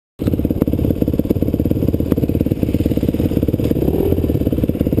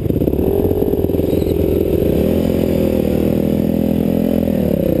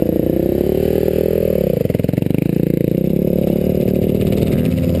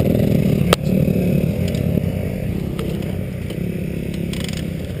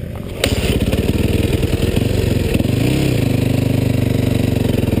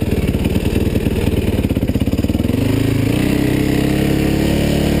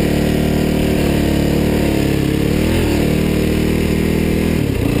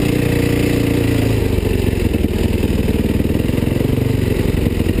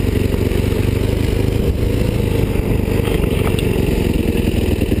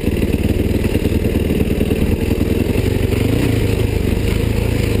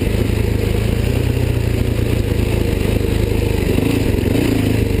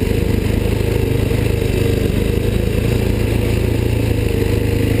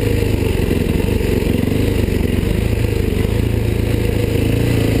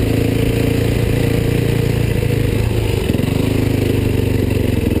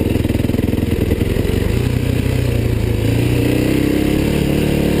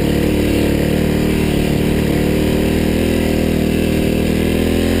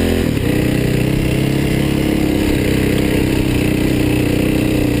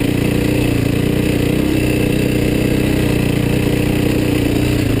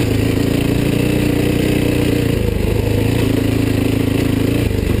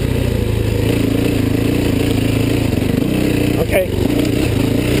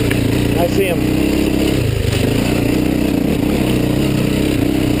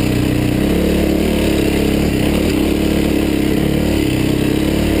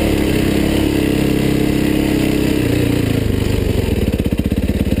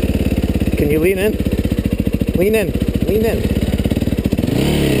Lean in. Lean in.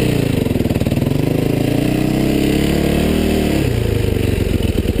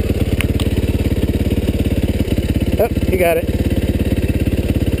 Oh, you got it.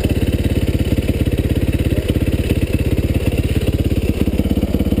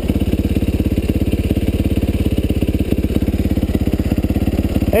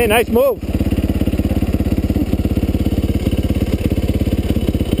 Hey, nice move.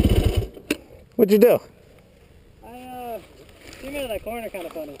 What'd you do? Came out of that corner kind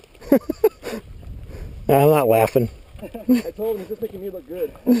of funny. I'm not laughing. I told him he's just making me look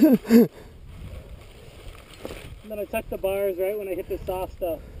good. And then I tucked the bars right when I hit the soft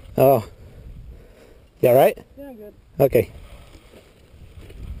stuff. Oh. You all right? Yeah, I'm good. Okay.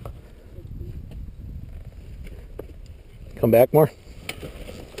 Come back more.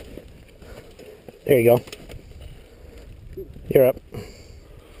 There you go. You're up.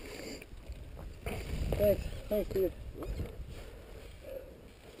 Thanks. Thanks, dude.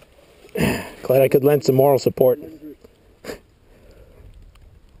 Glad I could lend some moral support. This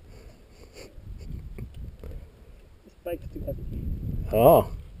bike's too heavy. Oh.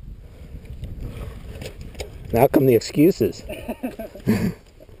 Now come the excuses.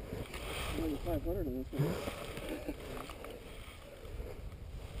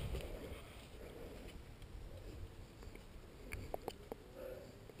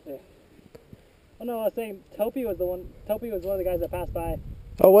 Oh no, I was saying Topi was one of the guys that passed by.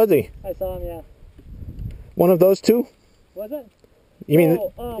 Oh, was he? I saw him, yeah. One of those two? Was it? You mean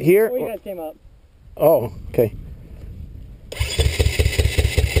here? Before you guys came up. Oh, okay.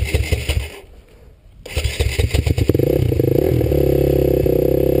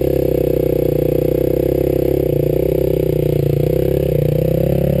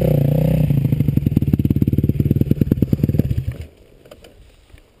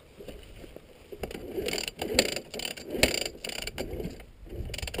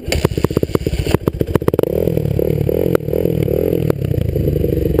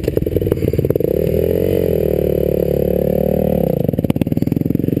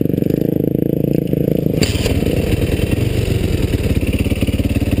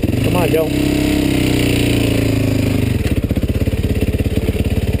 Come on, Joe.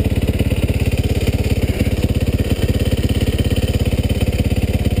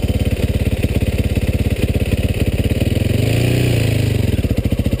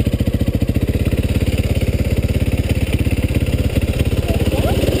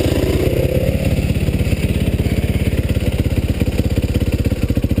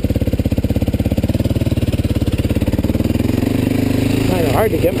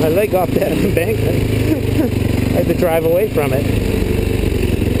 Hard to get my leg off that embankment. I had to drive away from it.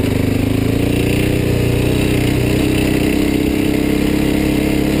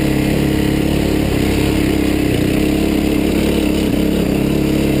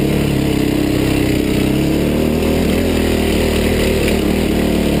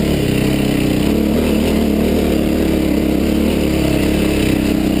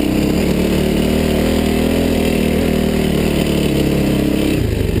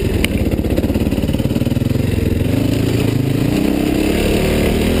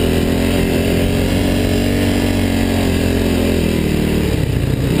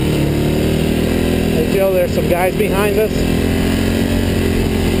 There's some guys behind us.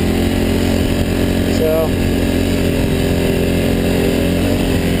 So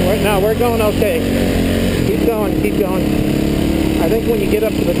we're going okay. Keep going, keep going. I think when you get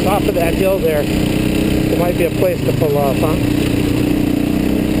up to the top of that hill there might be a place to pull off, huh?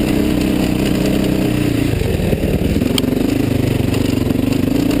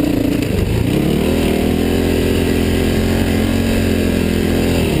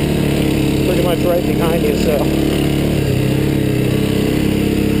 Right behind you, so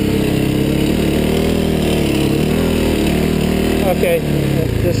okay,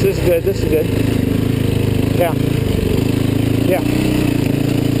 this is good, this is good. Yeah, yeah.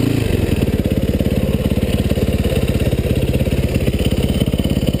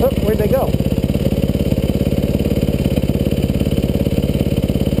 Oh, where'd they go?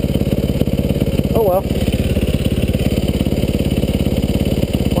 Oh well.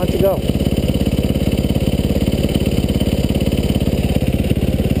 Why don't you go?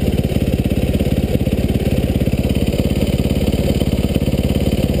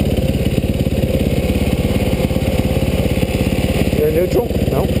 Neutral?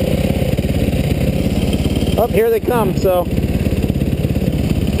 No. Up here they come, so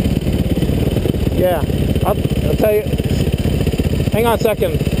yeah, I'll tell you. Hang on a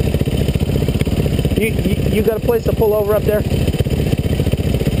second. You got a place to pull over up there?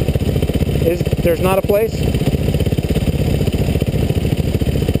 There's not a place?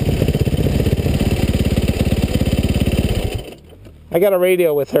 I got a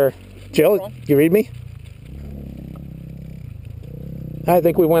radio with her. Jill, you read me? I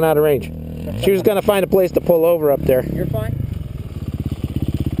think we went out of range. She was going to find a place to pull over up there. You're fine.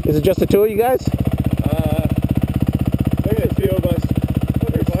 Is it just the two of you guys? Look at the CO bus.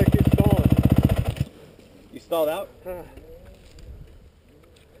 Their bike keeps stalling. You stalled out?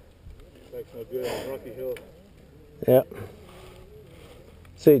 Bike's no good on Rocky Hill. Yeah.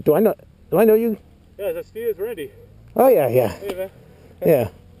 See, do I know you? Yeah, that's Steve. It's Randy. Oh yeah, yeah. Hey, man. Yeah.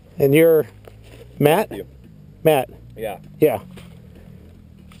 And you're Matt? You. Matt. Yeah. Yeah.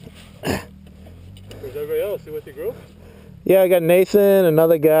 Where's everybody else? You with your group? Yeah, I got Nathan,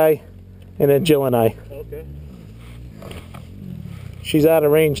 another guy, and then Jill and I. Okay. She's out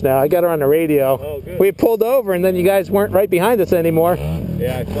of range now. I got her on the radio. Oh, good. We pulled over, and then you guys weren't right behind us anymore.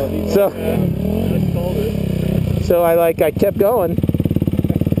 Yeah, I saw these. So, I stalled it. so I kept going.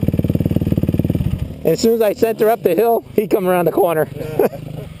 And as soon as I sent her up the hill, he come around the corner.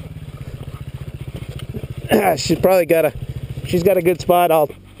 She's got a good spot. I'll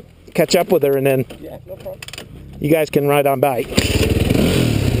catch up with her, and then Yeah, no problem. you guys can ride on by.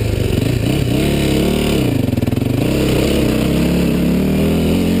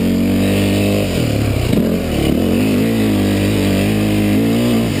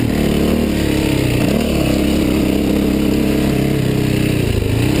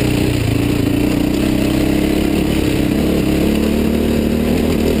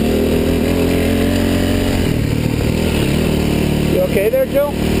 You okay there,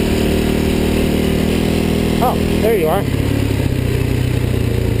 Joe? Oh, there you are.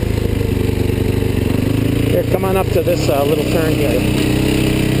 Here, come on up to this little turn here.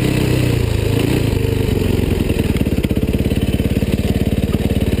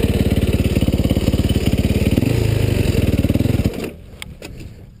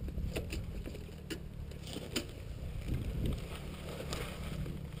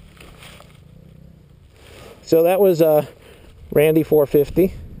 So that was Randy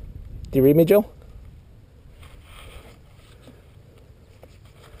 450. Do you read me, Jill?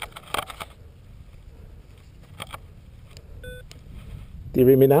 Do you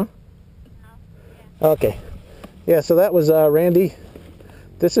read me now? No. Okay. Yeah, so that was Randy.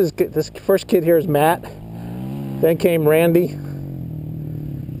 This first kid here is Matt. Then came Randy.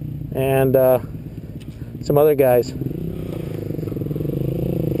 And some other guys.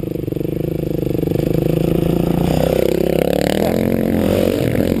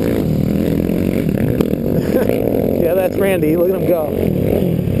 Yeah, that's Randy. Look at him go.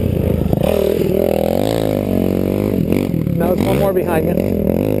 Now there's one more behind you.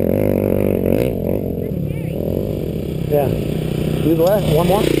 Yeah. Do the last. One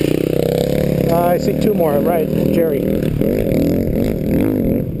more. I see two more. Right, Jerry.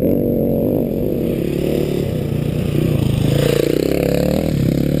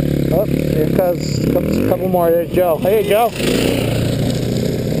 Oh, here comes a couple more. There's Joe. Hey, Joe.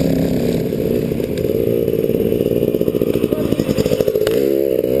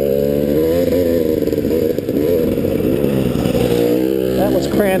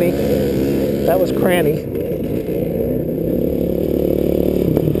 Krannie. That was Krannie.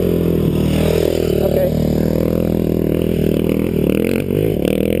 Okay.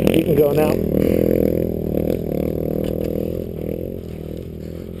 You can go now.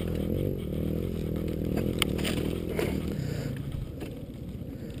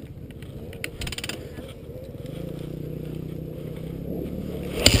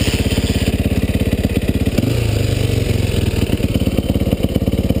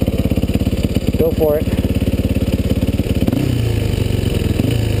 Go for it.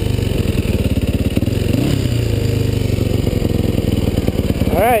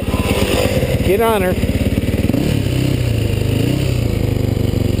 All right, get on her.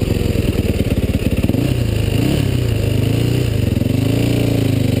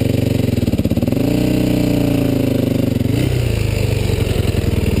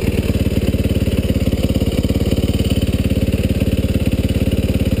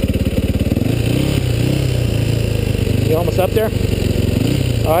 You almost up there?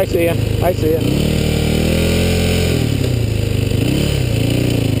 Oh, I see ya. I see ya.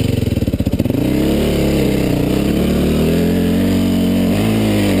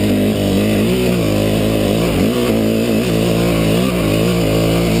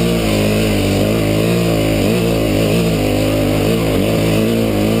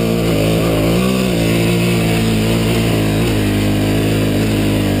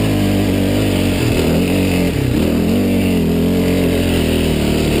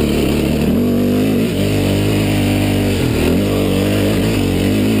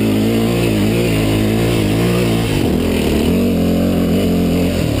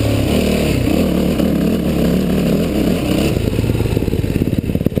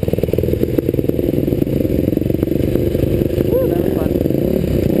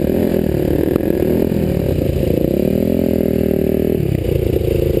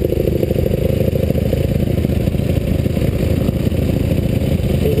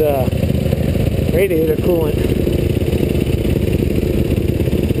 radiator coolant.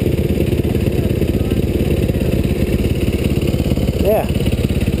 Yeah.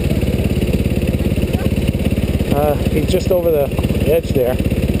 He's just over the edge there.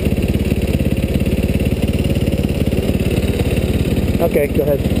 Okay, go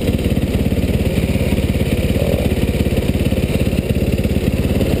ahead.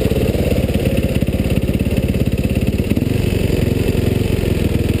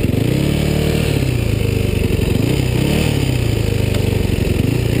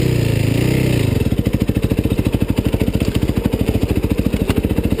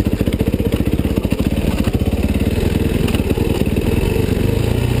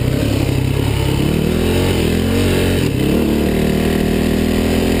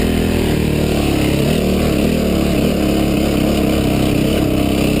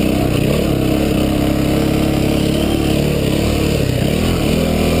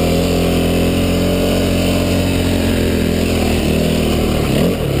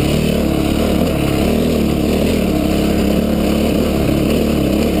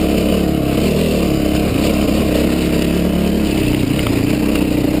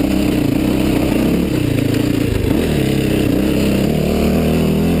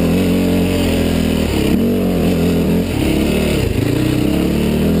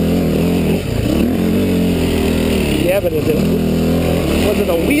 But was it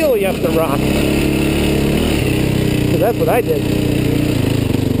a wheel you have to rock? Because that's what I did.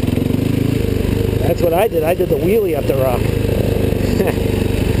 That's what I did. I did the wheel you have to rock.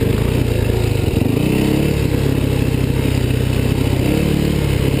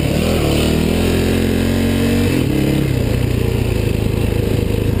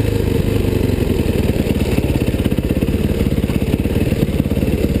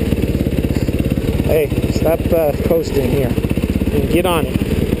 Hey, stop coasting here and get on it.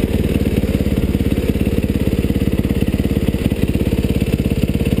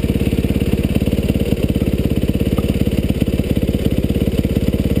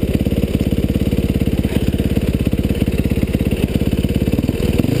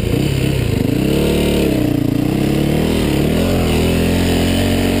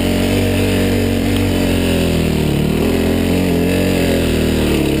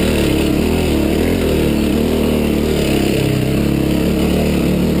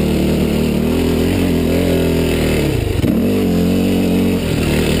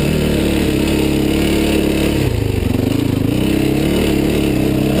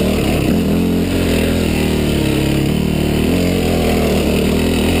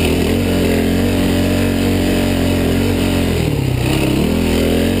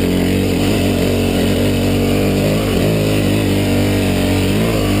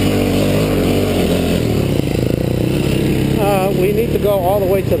 We need to go all the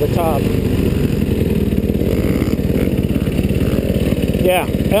way to the top. Yeah,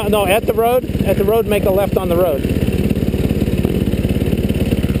 no, at the road, make a left on the road.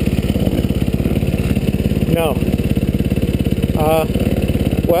 No.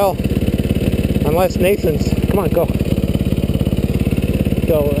 Well, unless Nathan's, come on, go.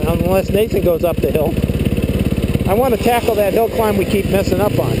 Go, unless Nathan goes up the hill. I want to tackle that hill climb we keep messing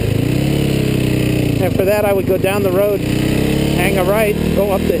up on. And for that, I would go down the road, hang a right,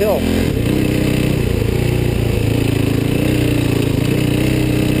 go up the hill.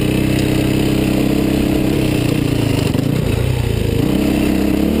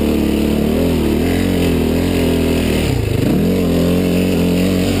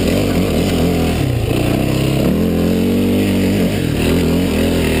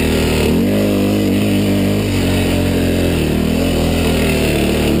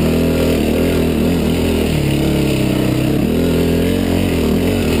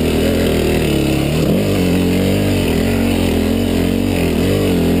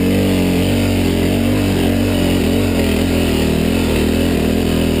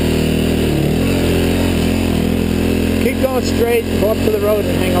 Going straight, go up to the road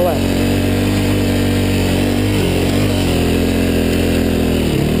and hang a left.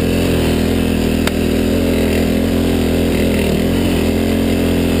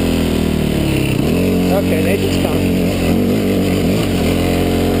 Okay, Nathan's coming.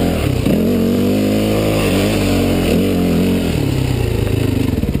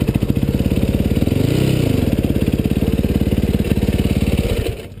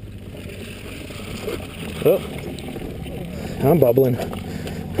 Oh. I'm bubbling.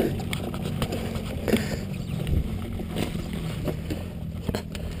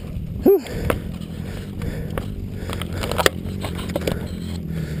 Whew.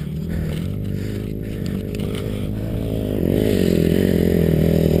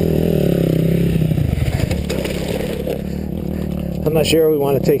 not sure we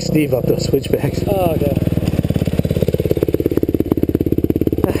want to take Steve up those switchbacks. Oh, okay.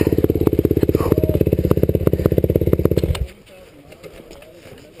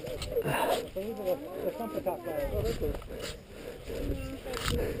 The Thumper Talk guy.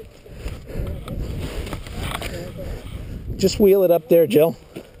 Just wheel it up there, Jill.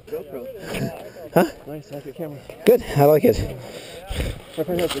 GoPro. Huh? Nice, that's your camera. Good. I like it. I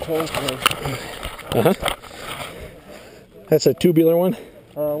think that's the tone today. Uh-huh. That's a tubular one?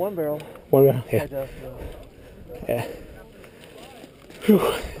 One barrel. One barrel? Yeah. Yeah.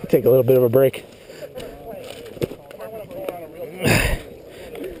 Whew. Take a little bit of a break. I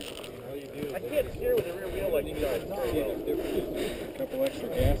can't steer with the rear wheel like you guys. A couple extra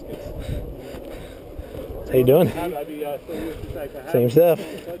gaskets. How you doing? Same stuff.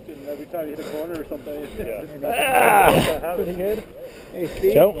 Every time you hit a corner or something. Ah! Pretty good. Hey,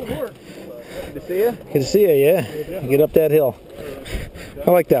 Steve. Joe? Good to see you. Good to see you, yeah. Get up that hill.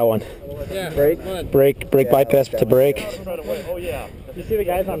 I like that one. Yeah. Brake bypass to brake. Oh, yeah. You see the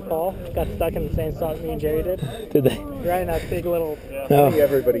guys on Paul got stuck in the same spot me and Jerry did? Did they? Right in that big little... No.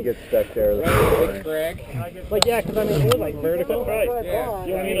 Everybody gets stuck there. Like, yeah, because I mean, it was like vertical. Right. Yeah.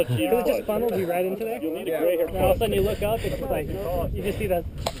 You know what I mean? Because it just funneled you right into there. You'll need a gray hair. And all of a sudden you look up, it's just like, you just see the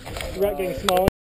rut getting smaller.